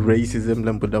racism,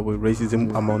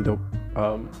 racism among the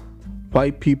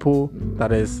white people.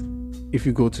 That is, if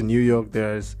you go to New York,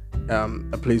 there's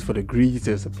a place for the Greeks,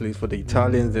 there's a place for the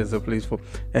Italians, there's a place for,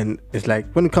 and it's like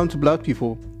when it comes to black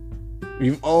people,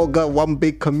 we've all got one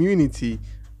big community,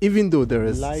 even though there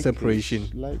is separation.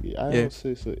 I would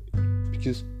say so,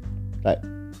 because like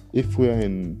if we're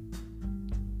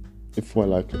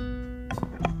like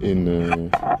in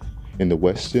the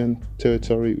Western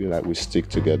territory, we stick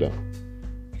together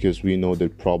because we know the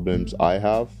problems I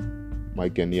have. My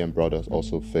Ghanaian brothers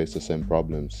also face the same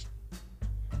problems.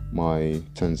 My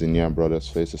Tanzanian brothers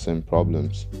face the same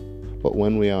problems. But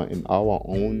when we are in our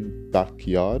own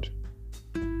backyard,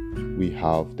 we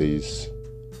have these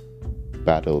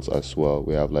battles as well.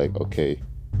 We have like, okay,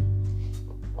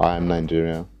 I am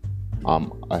Nigeria,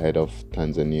 I'm ahead of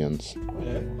Tanzanians.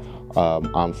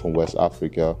 I'm from West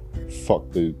Africa,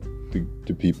 fuck the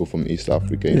people from East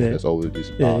Africa. There's always these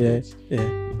battles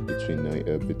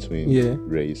between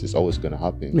race. It's always gonna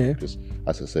happen because,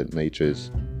 as I said, nature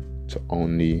is to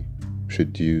only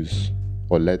produce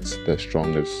or let the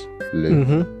strongest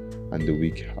live, and the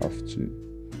weak have to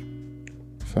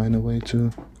find a way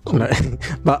to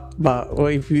but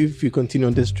if you continue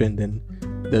on this trend, then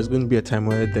there's going to be a time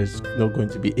where there's not going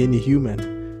to be any human,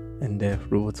 and the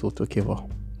robots will take over.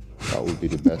 That would be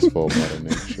the best for Mother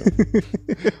Nature.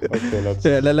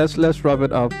 Okay, let's wrap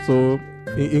it up. So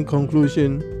in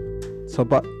conclusion,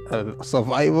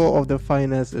 survival of the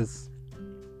finest is,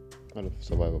 and the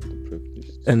survival of the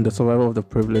privileged. And the survival of the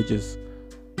privileges.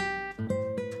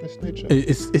 It's nature.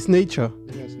 It's nature.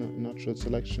 Yeah, it's not natural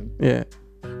selection. Yeah.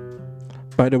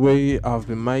 By the way, I've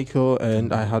been Michael,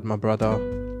 and I had my brother.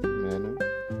 Mano.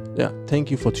 Yeah.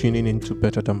 Thank you for tuning in to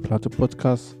Better Than Plateau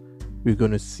podcast. We're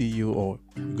gonna see you, or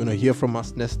you're gonna hear from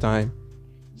us next time.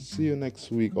 see you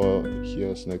next week or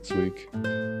hear us next week.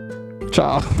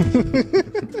 Ciao.